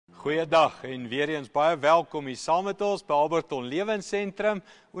Goeiedag en weer eens baie welkom hier saam met ons by Alberton Lewensentrum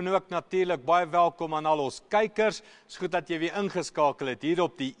en ook natuurlik baie welkom aan al ons kykers. Is goed dat jy weer ingeskakel het hier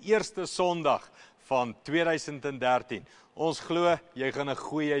op die eerste Sondag van 2013. Ons glo jy gaan 'n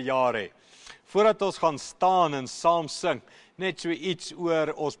goeie jaar hê. Voordat ons gaan staan en saam sing, net so iets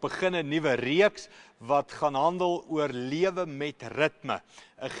oor ons begin 'n nuwe reeks wat gaan handel oor lewe met ritme,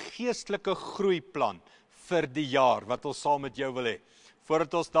 'n geestelike groeiplan vir die jaar wat ons saam met jou wil hê.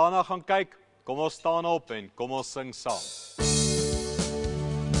 Voordat ons daarna gaan kyk, kom ons staan op en kom ons sing saam.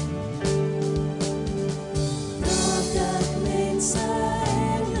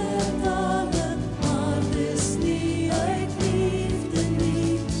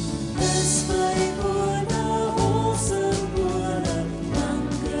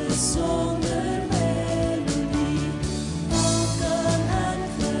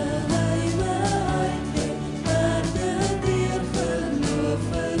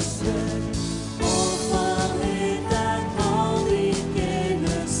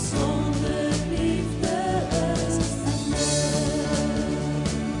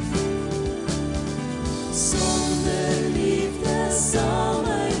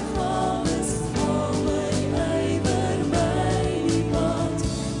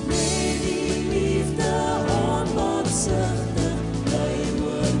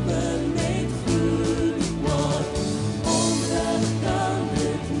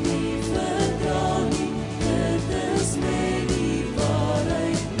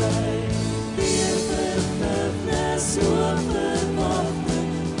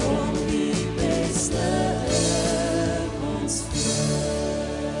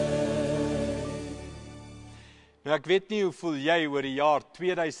 Ek weet nie hoe voel jy oor die jaar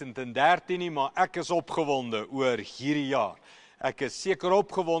 2013 nie, maar ek is opgewonde oor hierdie jaar. Ek is seker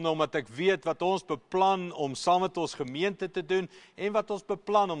opgewonde omdat ek weet wat ons beplan om saam met ons gemeente te doen en wat ons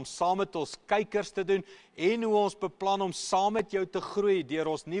beplan om saam met ons kykers te doen en hoe ons beplan om saam met jou te groei deur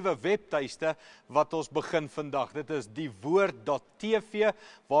ons nuwe webtuiste wat ons begin vandag. Dit is die woord.tv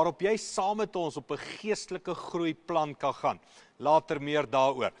waarop jy saam met ons op 'n geestelike groeiplan kan gaan. Later meer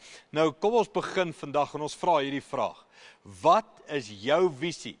daaroor. Nou kom ons begin vandag en ons vra hierdie vraag. Wat is jou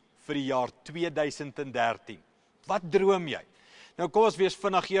visie vir die jaar 2013? Wat droom jy? Nou kom ons wees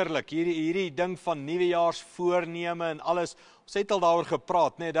vinnig eerlik, hierdie ding van nuwejaarsvoorneme en alles, ons het al daaroor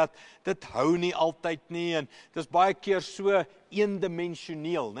gepraat, dat dit hou nie altyd nie en dit is baie keer so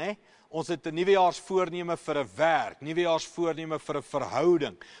eendimensioneel, Ons het 'n nuwejaarsvoorneme vir 'n werk, nuwejaarsvoorneme vir 'n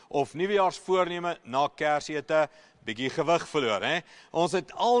verhouding of nuwejaarsvoorneme na Kersete bietjie gewig verloor, Ons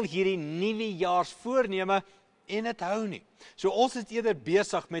het al hierdie nuwejaarsvoorneme en dit hou nie. So ons is eerder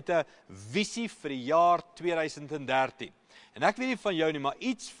besig met 'n visie vir die jaar 2013. En ek weet nie van jou nie, maar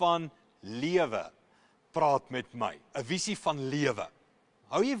iets van lewe praat met my. 'n Visie van lewe.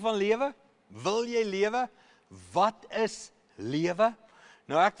 Hou jy van lewe? Wil jy lewe? Wat is lewe?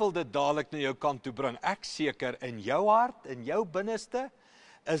 Nou ek wil dit dadelik na jou kant toe bring. Ek seker in jou hart, in jou binneste,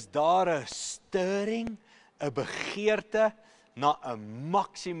 is daar 'n stirring, 'n begeerte na 'n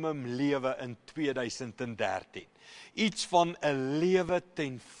maksimum lewe in 2013. Iets van 'n lewe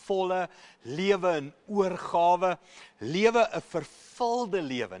ten volle, lewe in oorgawe, lewe 'n vervulde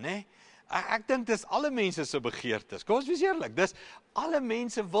lewe, Ek dink dis alle mense se begeertes. Kom ons wees eerlik, dis alle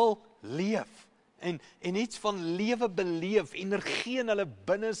mense wil leef en iets van lewe beleef, energie in hulle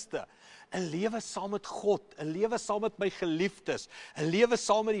binneste. 'n Lewe saam met God, 'n lewe saam met my geliefdes, 'n lewe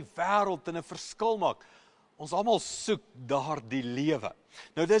saam met die wêreld en 'n verskil maak. Ons almal soek daardie lewe.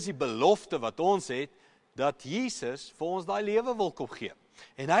 Nou dis die belofte wat ons het, dat Jesus vir ons daai lewe wil kom gee.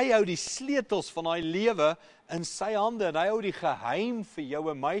 En hy hou die sleutels van daai lewe in sy hande, en hy hou die geheim vir jou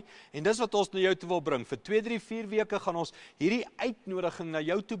en my, en dis wat ons na jou toe wil bring. Vir 2, 3, 4 weke gaan ons hierdie uitnodiging na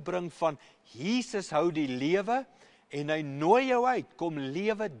jou toe bring van Jesus hou die lewe, en hy nooi jou uit, kom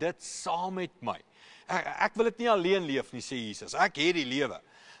lewe dit saam met my. Ek wil dit nie alleen leef nie, sê Jesus, ek het die lewe.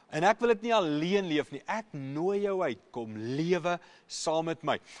 En ek wil dit nie alleen leef nie, ek nooi jou uit, kom lewe saam met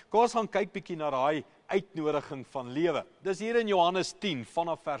my. Kom ons gaan kyk bietjie na daai uitnodiging van lewe. Dis hier in Johannes 10,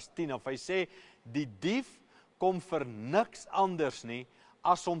 vanaf vers 10 af. Hy sê, die dief kom vir niks anders nie,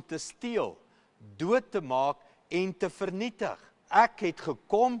 as om te steel, dood te maak en te vernietig. Ek het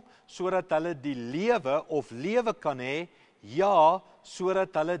gekom, sodat hulle die lewe of lewe kan hê, ja,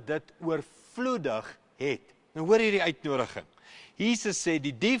 sodat hulle dit oorvloedig het. Nou hoor hierdie uitnodiging. Jesus sê,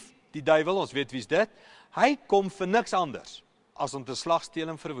 die dief, die duiwel, ons weet wie's dit, hy kom vir niks anders, as om te slag, steel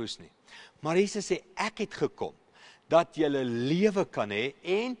en verwoes nie. Maar Jesus sê, ek het gekom, dat julle lewe kan hê,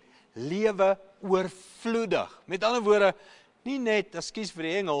 en lewe oorvloedig. Met ander woorde, nie net, ekskuus vir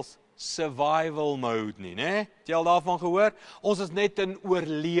die Engels, survival mode nie, né? Het jy al daarvan gehoor? Ons is net in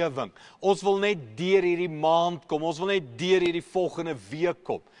oorlewing. Ons wil net deur hierdie maand kom, ons wil net deur hierdie volgende week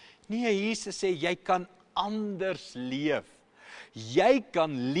kom. Nee, Jesus sê, jy kan anders leef. Jy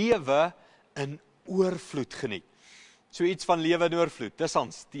kan lewe in oorvloed geniet. So iets van lewe in oorvloed, dis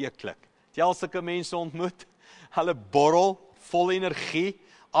aansteeklik. Het jy al sulke mense ontmoet? Hulle borrel, vol energie,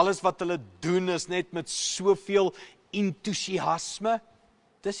 alles wat hulle doen is net met soveel entoesiasme.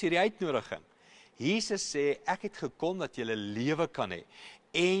 Dis hierdie uitnodiging. Jesus sê, ek het gekom dat jy lewe kan hê,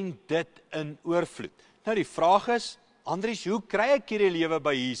 en dit in oorvloed. Nou die vraag is, Andries, hoe kry ek hierdie lewe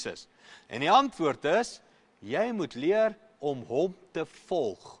by Jesus? En die antwoord is, jy moet leer om hom te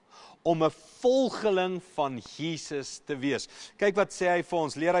volg, om 'n volgeling van Jesus te wees. Kyk wat sê hy vir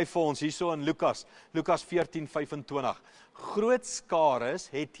ons, leer hy vir ons hierso in Lukas 14:25. Groot skares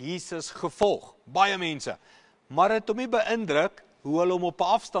het Jesus gevolg, baie mense, maar het hom nie beïndruk hoe hulle hom op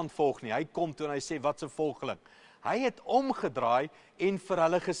 'n afstand volg nie. Hy kom toe en hy sê, wat 'n volgeling. Hy het omgedraai en vir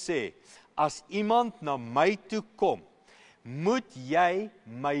hulle gesê, as iemand na my toe kom, moet jy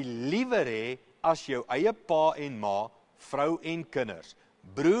my liewer hê as jou eie pa en ma, vrou en kinders,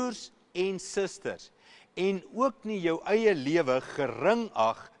 broers en susters, en ook nie jou eie lewe gering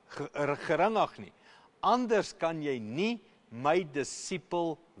ag nie. Anders kan jy nie my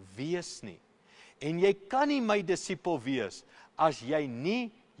disipel wees nie. En jy kan nie my disipel wees as jy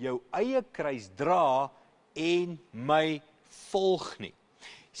nie jou eie kruis dra en my volg nie.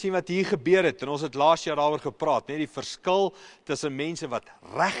 Sien wat hier gebeur het, en ons het laas jaar daaroor gepraat, die verskil tussen mense wat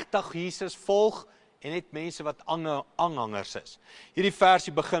regtig Jesus volg, en net mense wat aanhangers is. Hierdie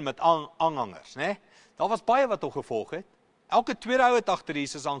versie begin met aanhangers, né? Daar was baie wat hom gevolg het. Elke tweede ou het agter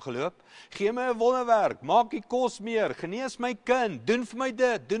Jesus aangeloop. Gee my 'n wonderwerk, maak die kos meer, genees my kind, doen vir my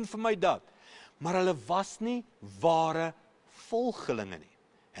dit, doen vir my dat. Maar hulle was nie ware volgelinge nie.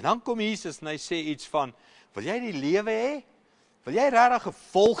 En dan kom Jesus en hy sê iets van, wil jy die lewe hê? Wil jy regtig 'n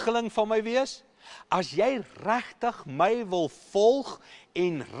volgeling van my wees? As jy regtig my wil volg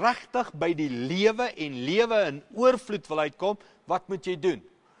en regtig by die lewe en lewe in oorvloed wil uitkom, wat moet jy doen?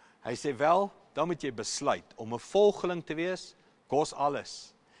 Hy sê wel, dan moet jy besluit om 'n volgeling te wees, kos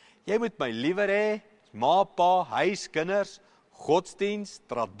alles. Jy moet my liewer hê, ma, pa, huis, kinders, godsdienst,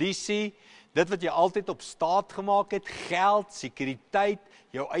 tradisie, dit wat jy altyd op staat gemaak het, geld, sekuriteit,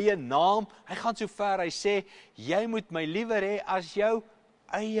 jou eie naam. Hy gaan so ver, hy sê, jy moet my liewer hê as jou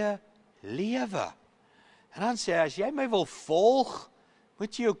eie lewe. En dan sê hy, as jy my wil volg,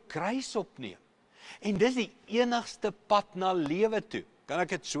 moet jy jou kruis opneem. En dis die enigste pad na lewe toe. Kan ek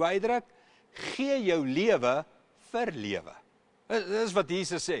dit so uitdruk? Gee jou lewe vir lewe. Dis wat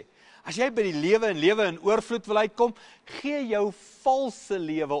Jesus sê. As jy by die lewe en lewe in oorvloed wil uitkom, gee jou valse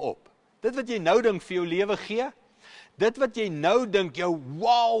lewe op. Dit wat jy nou dink vir jou lewe gee, dit wat jy nou dink jou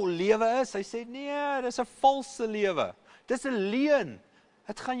wow lewe is, hy sê nee, dis 'n valse lewe. Dis 'n leuen.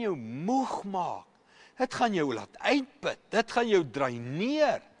 Dit gaan jou moeg maak. Dit gaan jou laat uitput. Dit gaan jou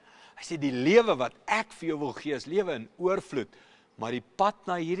draineer. Hy sê die lewe wat ek vir jou wil gee is lewe in oorvloed. Maar die pad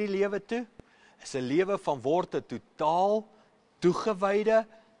na hierdie lewe toe is 'n lewe van word 'n totaal toegewyde,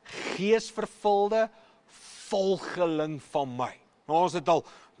 geesvervulde volgeling van my. Nou, ons het al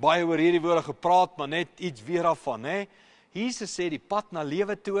baie oor hierdie woorde gepraat, maar net iets weer daarvan, hè? Jesus sê die pad na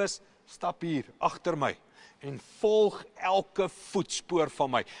lewe toe is, stap hier agter my en volg elke voetspoor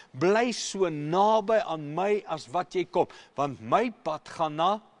van my. Bly so naby aan my as wat jy kom, want my pad gaan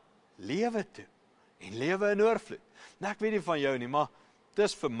na lewe toe en lewe in oorvloed. Nou, ek weet nie van jou nie, maar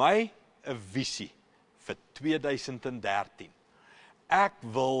dis vir my 'n visie vir 2013. Ek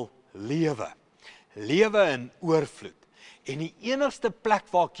wil lewe in oorvloed. En die enigste plek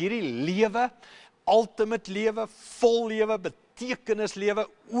waar ek hierdie lewe, ultimate lewe, vol lewe, betekenis lewe,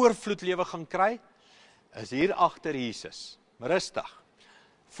 oorvloed lewe gaan kry, is hier agter Jesus. Rustig,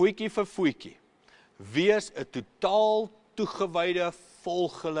 voetjie vir voetjie, wees 'n totaal toegewyde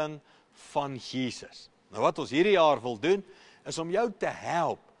volgeling van Jesus. Nou wat ons hierdie jaar wil doen, is om jou te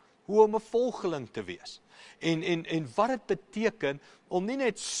help hoe om 'n volgeling te wees. En wat dit beteken om nie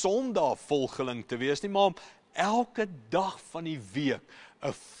net Sondag volgeling te wees nie, maar om elke dag van die week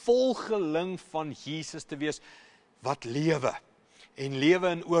 'n volgeling van Jesus te wees wat lewe en lewe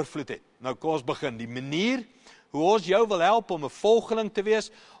in oorvloed het. Nou kom ons begin. Die manier hoe ons jou wil help om 'n volgeling te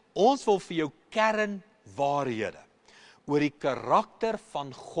wees, ons wil vir jou kernwaarhede oor die karakter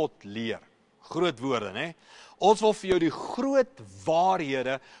van God leer. Groot woorde, né? Ons wil vir jou die groot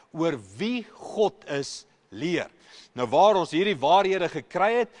waarhede oor wie God is leer. Nou waar ons hierdie waarhede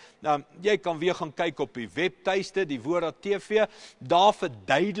gekry het, jy kan weer gaan kyk op die webtuiste, die Woord.tv, daar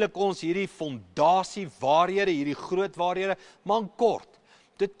verduidelik ons hierdie fondasie waarhede, hierdie groot waarhede, maar in kort.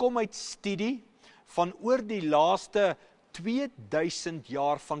 Dit kom uit studie van oor die laaste 2000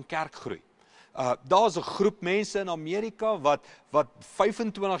 jaar van kerkgroei. Daar is 'n groep mense in Amerika wat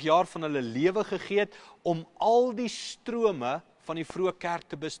 25 jaar van hulle lewe gegee het om al die strome van die vroeë kerk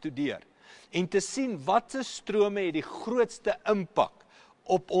te bestudeer en te sien watse strome het die grootste impak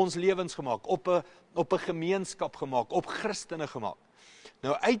op ons lewens gemaak, op 'n gemeenskap gemaak, op Christene gemaak.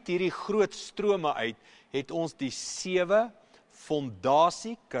 Nou uit hierdie groot strome uit het ons die 7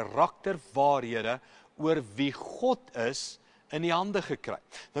 fondasie karakterwaarhede oor wie God is in die hande gekry.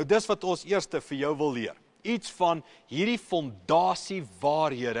 Nou dis wat ons eerste vir jou wil leer. Iets van hierdie fondasie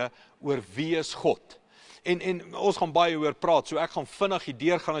waarhede oor wie is God. En ons gaan baie oor praat, so ek gaan vinnig hier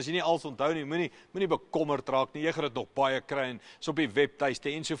deurgaan, as jy nie alles onthou nie, moenie bekommerd raak nie, jy gaan dit nog baie kry en so op die webtuiste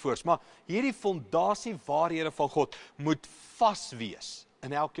ensovoorts, maar hierdie fondasie waarhede van God moet vas wees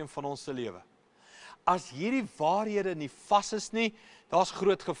in elkeen van ons se lewe. As hierdie waarhede nie vas is nie, daar's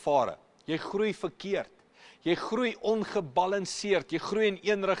groot gevare. Jy groei verkeerd. Jy groei ongebalanseerd, jy groei in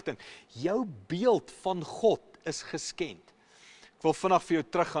een rigting. Jou beeld van God is geskend. Ek wil vinnig vir jou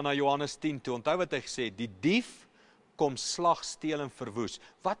teruggaan na Johannes 10 toe. Onthou wat hy gesê het, die dief kom slag, steel en verwoes.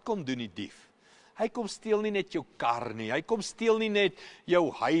 Wat kom doen die dief? Hy kom steel nie net jou kar nie, hy kom steel nie net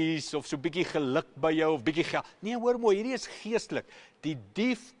jou huis of so bietjie geluk by jou of bietjie geld. Nee, hoor mooi, hierdie is geestelik. Die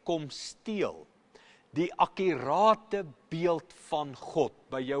dief kom steel die akkurate beeld van God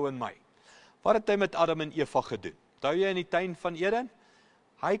by jou en my. Wat het hy met Adam en Eva gedoen? Onthou jy in die tuin van Eden?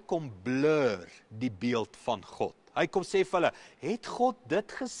 Hy kom blur die beeld van God. Hy kom sê vir hulle, het God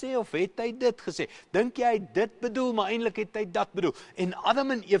dit gesê of het hy dit gesê? Dink jy hy dit bedoel, maar eintlik het hy dat bedoel. En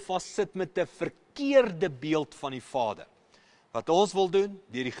Adam en Eva sit met 'n verkeerde beeld van die Vader. Wat ons wil doen,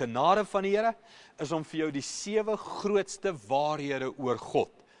 deur die genade van die Here, is om vir jou die 7 grootste waarhede oor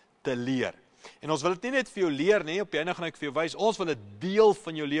God te leer. En ons wil dit nie net vir jou leer nie, op die einde gaan ek vir jou wys, ons wil dit deel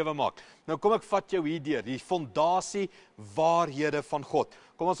van jou lewe maak. Nou kom ek vat jou hierdeur, die fondasie waarhede van God.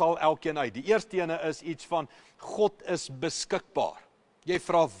 Kom ons haal elkeen uit. Die eerste ene is iets van, God is beskikbaar. Jy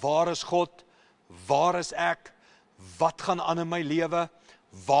vra, waar is God? Waar is ek? Wat gaan aan in my lewe?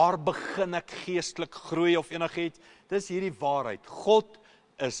 Waar begin ek geestelik groei of enigiets? Dis hierdie waarheid. God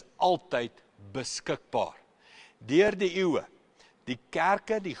is altyd beskikbaar. Deur die eeue, die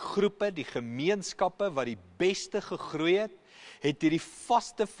kerke, die groepe, die gemeenskappe wat die beste gegroei het hierdie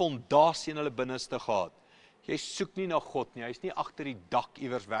vaste fondasie in hulle binneste gehad. Jy soek nie na God nie, hy's nie agter die dak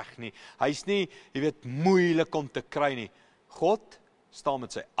iewers weg nie, hy's nie, jy weet, moeilik om te kry nie. God staan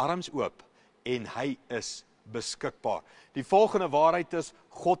met sy arms oop en hy is beskikbaar. Die volgende waarheid is,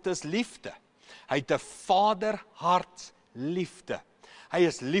 God is liefde. Hy het 'n vaderhart liefde. Hy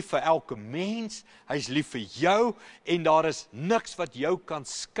is lief vir elke mens, hy is lief vir jou, en daar is niks wat jou kan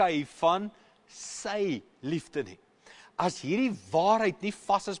skei van sy liefde nie. As hierdie waarheid nie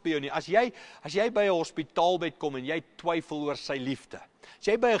vas is by jou nie, as jy by 'n hospitaalbed kom en jy twyfel oor sy liefde, as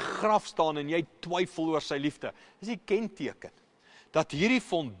jy by 'n graf staan en jy twyfel oor sy liefde, is die kenteken dat hierdie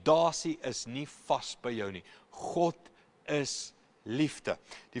fondasie is nie vas by jou nie. God is liefde.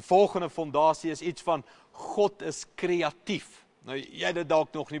 Die volgende fondasie is iets van, God is kreatief. Nou, jy het dit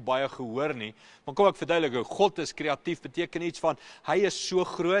dalk nog nie baie gehoor nie, maar kom ek verduidelik jou, God is kreatief, beteken iets van, hy is so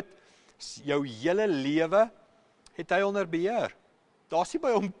groot, jou hele lewe het hy onder beheer. Daar is nie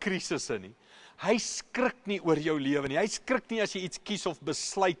by hom krisisse nie. Hy skrik nie oor jou lewe nie, hy skrik nie as jy iets kies of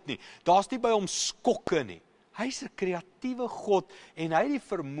besluit nie, daar is nie by hom skokke nie. Hy is 'n kreatiewe God, en hy het die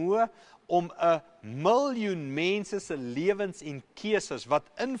vermoë om 'n miljoen mense se lewens en keuses wat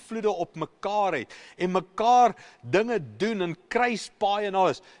invloede op mekaar het en mekaar dinge doen en kruispaai en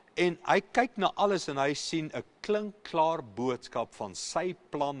alles. En hy kyk na alles en hy sien 'n klinkklaar boodskap van sy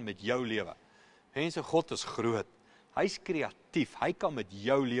plan met jou lewe. Mense, God is groot. Hy's kreatief. Hy kan met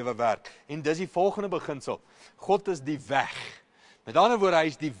jou lewe werk. En dis die volgende beginsel. God is die weg. Met ander woorde, hy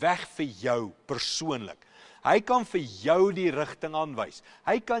is die weg vir jou persoonlik. Hy kan vir jou die rigting aanwys.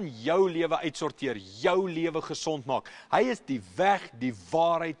 Hy kan jou lewe uitsorteer, jou lewe gesond maak. Hy is die weg, die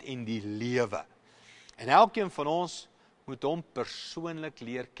waarheid en die lewe. En elkeen van ons moet hom persoonlik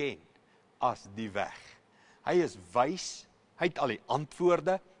leer ken as die weg. Hy is wys, hy het al die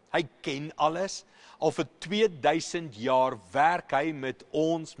antwoorde, hy ken alles. Al vir 2000 jaar werk hy met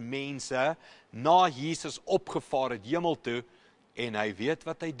ons mense na Jesus opgevaar het hemel toe, en hy weet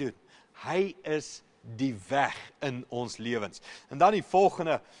wat hy doen. Hy is die weg in ons lewens. En dan die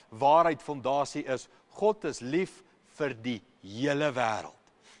volgende waarheid fondasie is, God is lief vir die hele wêreld.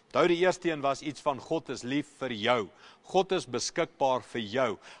 Nou die eerste een was iets van, God is lief vir jou. God is beskikbaar vir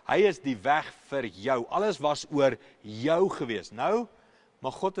jou. Hy is die weg vir jou. Alles was oor jou gewees. Nou,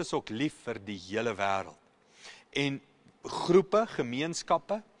 maar God is ook lief vir die hele wêreld. En groepe,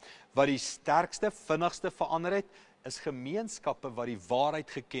 gemeenskappe, wat die sterkste, vinnigste verander het, is gemeenskappe wat die waarheid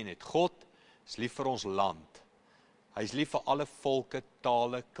geken het. God is lief vir ons land. Hy is lief vir alle volke,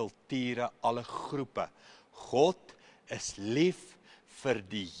 tale, kulture, alle groepe. God is lief vir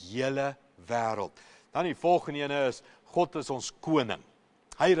die hele wêreld. Dan die volgende ene is, God is ons koning.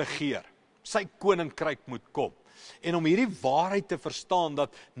 Hy regeer. Sy koninkryk moet kom. En om hierdie waarheid te verstaan,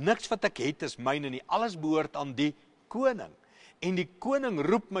 dat niks wat ek het is myne nie, alles behoort aan die koning. En die koning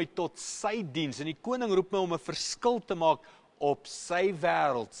roep my tot sy diens, en die koning roep my om 'n verskil te maak op sy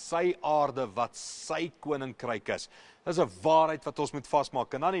wêreld, sy aarde, wat sy koninkryk is. Dis 'n waarheid wat ons moet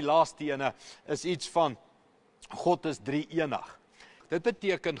vasmaak. En dan die laaste ene is iets van, God is drie-enig. Dit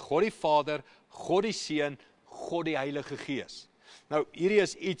beteken God die Vader, God die Seun, God die Heilige Gees. Nou, hierdie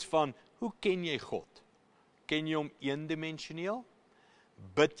is iets van, hoe ken jy God? Ken jy hom eendimensioneel?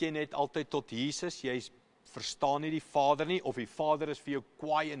 Bid jy net altyd tot Jesus? Jy verstaan nie die Vader nie, of die Vader is vir jou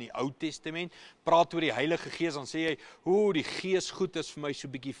kwaai in die Ou Testament. Praat oor die Heilige Gees, dan sê jy, die Gees goed is vir my so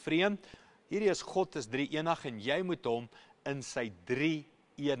bietjie vreemd. Hierdie is God is drie-enig, en jy moet hom in sy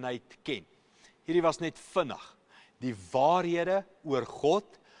drie-eenheid ken. Hierdie was net vinnig. Die waarhede oor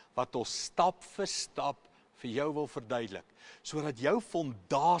God, wat ons stap vir stap vir jou wil verduidelik, sodat jou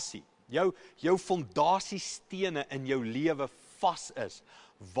fondasie, jou fondasiestene in jou lewe vas is,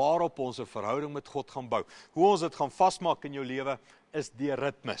 waarop ons 'n verhouding met God gaan bou. Hoe ons dit gaan vasmaak in jou lewe, is deur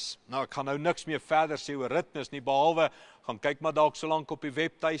ritmes. Nou, ek gaan nou niks meer verder sê oor ritmes nie, behalwe, gaan kyk maar dalk so lank op die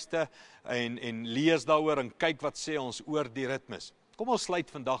webtuiste, en lees daaroor, en kyk wat sê ons oor die ritmes. Kom ons sluit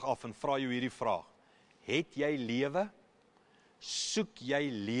vandag af en vra jou hierdie vraag. Het jy lewe? Soek jy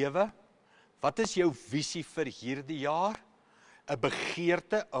lewe? Wat is jou visie vir hierdie jaar? 'n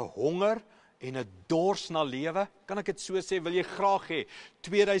begeerte, 'n honger en 'n dors na lewe? Kan ek dit so sê, wil jy graag hê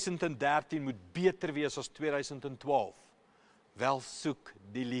 2013 moet beter wees as 2012? Wel, soek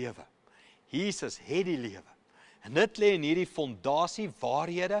die lewe. Jesus het die lewe. En dit lê in hierdie fondasie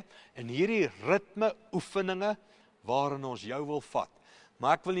waarhede, in hierdie ritme oefeninge waarin ons jou wil vat.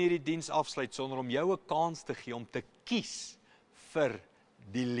 Maar ek wil hierdie diens afsluit sonder om jou 'n kans te gee om te kies vir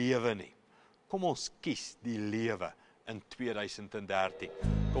die lewe nie. Kom ons kies die lewe in 2013.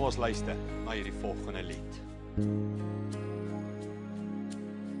 Kom ons luister na hierdie volgende lied.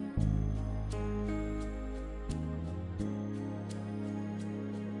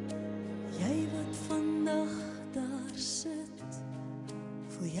 Jy wat vandag daar sit,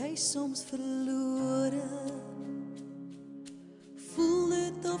 voel jy soms verlore? Voel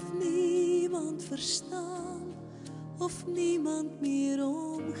dit of niemand verstaan, of niemand meer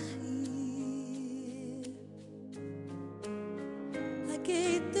omgee? Ek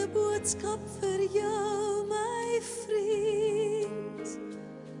het 'n boodskap vir jou, my vriend.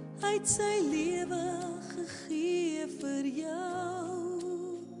 Hy het sy lewe gegee vir jou.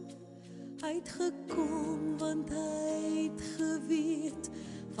 Hy het gekom want hy het geweet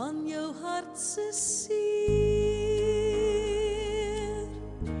van jou hart se seer.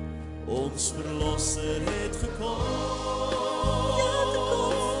 Ons verlosser het gekom. Ja, te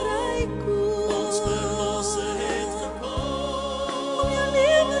kom vrykoop. Ons verlosser het gekom. Om jou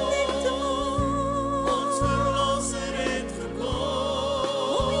lewe net te maak. Ons verlosser het gekom.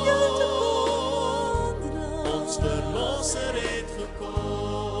 Om jou te kom aanraak. Ons verlosser het gekom.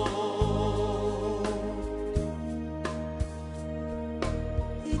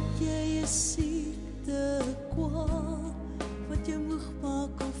 Het jy 'n siekte kwaal wat jou moeg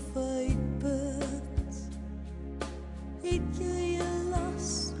maak of uitput? Het jy 'n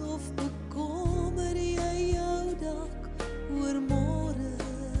las of bekommer jy jou dalk oor môre?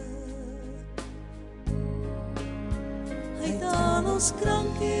 Hy het al ons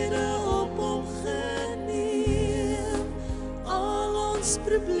krankhede op hom geneem, al ons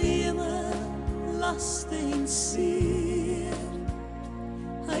probleme, laste en seer.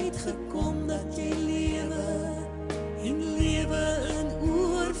 Hy het gekom dat jy lewe, en lewe in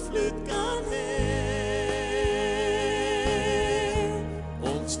oorvloed kan hê.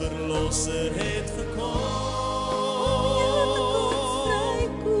 Ons verlosser het gekom. Ja, te kom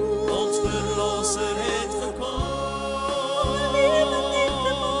vrykoop. Ons verlosser het gekom. Om jou lewe net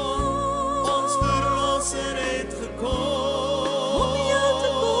te maak. Ons verlosser het gekom. Om jou te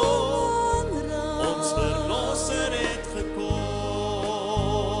kom aanraak. Ons verlosser het gekom.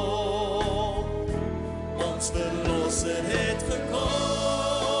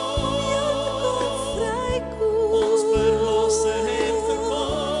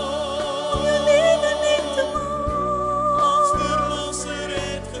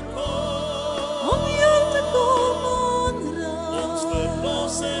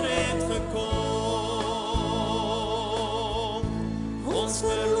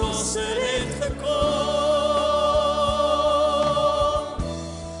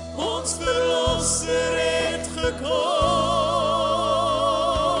 ons verlosser het gekom.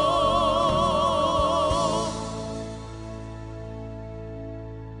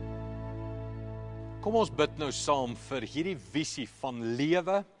 Kom ons bid nou saam vir hierdie visie van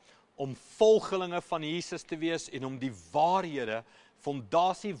lewe, om volgelinge van Jesus te wees en om die waarhede,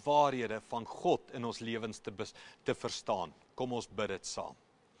 fondasiewaarhede van God in ons lewens te verstaan. Kom ons bid dit saam.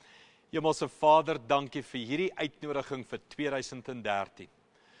 Hemelse Vader, dankie vir hierdie uitnodiging vir 2013.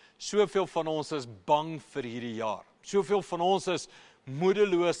 Soveel van ons is bang vir hierdie jaar. Soveel van ons is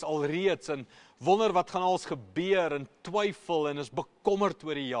moedeloos alreeds en wonder wat gaan alles gebeur en twyfel en is bekommerd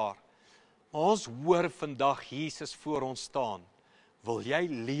oor die jaar. Maar ons hoor vandag Jesus voor ons staan. Wil jy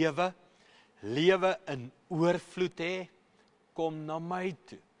lewe in oorvloed hê? Kom na my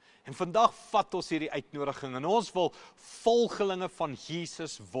toe. En vandag vat ons hierdie uitnodiging en ons wil volgelinge van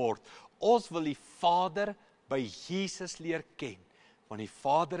Jesus word. Ons wil die Vader by Jesus leer ken, want die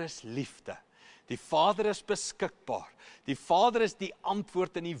Vader is liefde. Die Vader is beskikbaar. Die Vader is die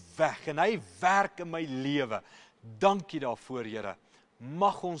antwoord in die weg en hy werk in my lewe. Dankie daarvoor, Here.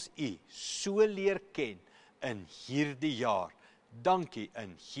 Mag ons U so leer ken in hierdie jaar. Dankie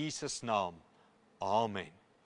in Jesus naam. Amen.